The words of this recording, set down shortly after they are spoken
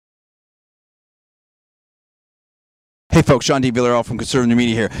Hey folks, Sean D. Villarreal from Conservative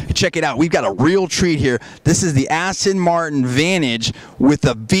Media here. Check it out, we've got a real treat here. This is the Aston Martin Vantage with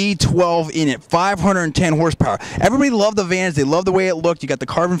the V12 in it, 510 horsepower. Everybody loved the Vantage, they loved the way it looked. You got the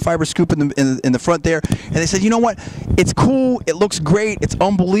carbon fiber scoop in the front there, and they said, you know what, it's cool, it looks great, it's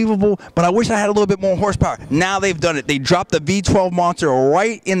unbelievable, but I wish I had a little bit more horsepower. Now they've done it. They dropped the V12 monster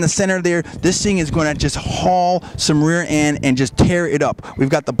right in the center there. This thing is going to just haul some rear end and just tear it up. We've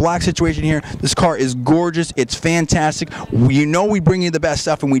got the black situation here. This car is gorgeous, it's fantastic. You know we bring you the best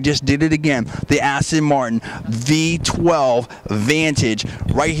stuff, and we just did it again. The Aston Martin V12 Vantage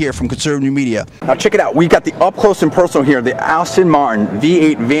right here from Conservative Media. Now check it out. We got the up close and personal here, the Aston Martin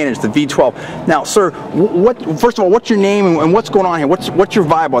V8 Vantage, the V12. Now, sir, first of all, what's your name and what's going on here? What's your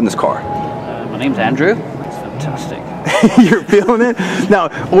vibe on this car? My name's Andrew. It's fantastic. You're feeling it? Now,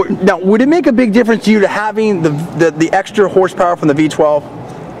 would it make a big difference to you to having the extra horsepower from the V12?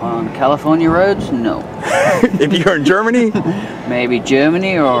 On California roads, no. If you're in Germany? Maybe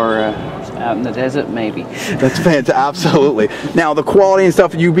Germany or out in the desert, maybe. That's fantastic, absolutely. Now, the quality and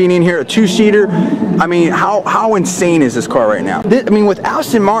stuff, you being in here, a two-seater, I mean, how insane is this car right now? I mean, with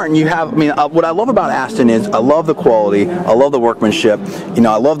Aston Martin, you have, I mean, what I love about Aston is I love the quality, I love the workmanship, you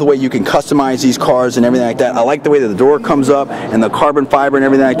know, I love the way you can customize these cars and everything like that. I like the way that the door comes up and the carbon fiber and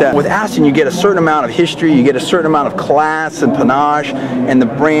everything like that. With Aston, you get a certain amount of history, you get a certain amount of class and panache and the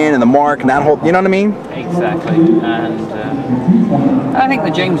brand and the mark and that whole, you know what I mean? Exactly. And I think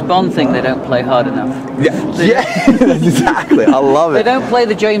the James Bond thing, they don't play hard enough. Yeah, exactly. I love it. They don't play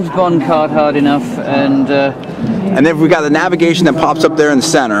the James Bond card hard enough, and then we got the navigation that pops up there in the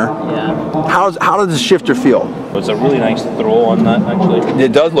center. Yeah. How does the shifter feel? It's a really nice throw on that, actually.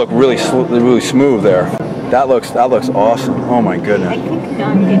 It does look really smooth there. That looks awesome. Oh my goodness.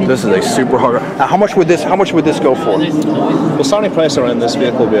 This is a super hard. Now, how much would this go for? Well, starting price around this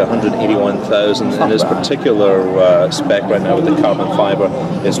vehicle will be 181,000, and this particular spec right now with the carbon fiber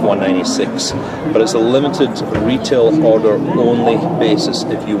is 196. But it's a limited retail order only basis.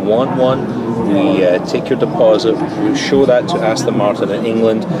 If you want one, we take your deposit, we show that to Aston Martin in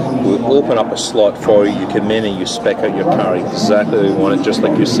England, we'll open up a slot for you, you come in and you spec out your car exactly the way you want it, just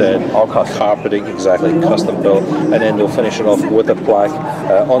like you said, all carpeting, exactly, custom built, and then they'll finish it off with a plaque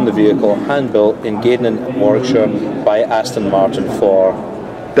on the vehicle, hand built in Gaydon, Warwickshire by Aston Martin for...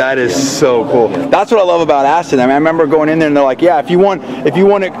 That is so cool. That's what I love about Aston. I mean, I remember going in there and they're like, yeah, if you want it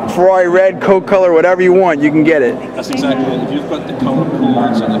Ferrari red, Coke color, whatever you want, you can get it. That's exactly it. If you've got the color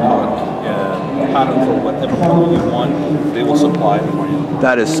codes and the pattern for whatever color you want, they will supply it for you.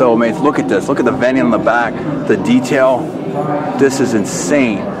 That is so amazing. Look at this. Look at the venting on the back, the detail. This is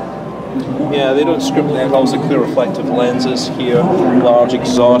insane. Yeah, they don't script them. Obviously clear reflective lenses here, large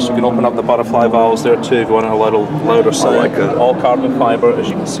exhaust. You can open up the butterfly valves there too if you want a little louder sound. Like all carbon fiber, as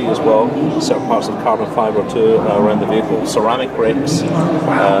you can see as well. Certain parts of carbon fiber too around the vehicle. Ceramic brakes.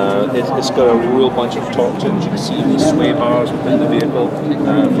 It's got a real bunch of torque to it. As you can see these sway bars within the vehicle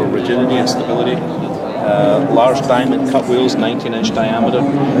for rigidity and stability. Large diamond cut wheels, 19-inch diameter.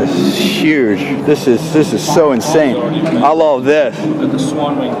 This is huge. This is so insane. I love this. The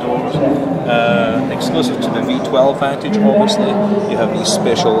swan wing doors, exclusive to the V12 Vantage. Obviously, you have these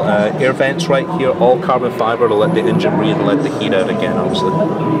special air vents right here, all carbon fiber to let the engine breathe and let the heat out again. Obviously,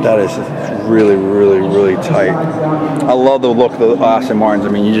 that is really, really, really tight. I love the look of the Aston Martins. I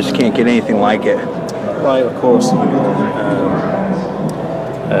mean, you just can't get anything like it. Right, of course.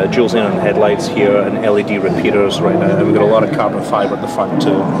 Dual xenon headlights here and LED repeaters right now. We've got a lot of carbon fiber at the front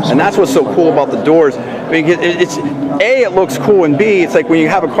too. And that's what's so cool about the doors. I mean, it's A, it looks cool, and B, it's like when you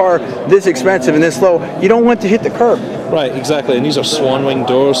have a car this expensive and this low, you don't want to hit the curb. Right, exactly. And these are swan wing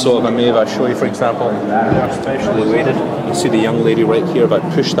doors, so if I show you, for example, they're specially weighted. You see the young lady right here, if I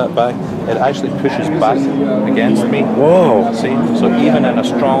push that back, it actually pushes back against me. Whoa. See? So even in a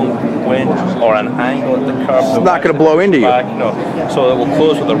strong wind or an angle at the curb, it's not going to blow into you. No. So it will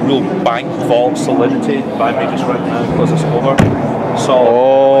close with a real bank vault solidity. If I may just right now close this over.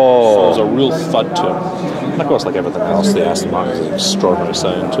 So there's a real thud to it. And of course, like everything else, the Aston Martin is an extraordinary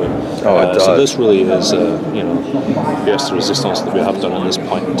sound to it. Oh, it does. So this really is, yes, the resistance that we have done at this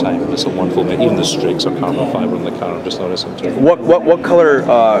point in time. It's a wonderful bit. Even the streaks are carbon fiber in the car. I'm just noticing too. What color?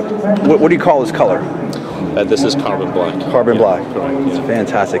 What do you call this color? This is carbon black. Carbon black. Correct. It's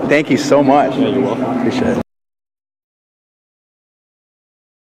fantastic. Thank you so much. Yeah, you're welcome. Appreciate it.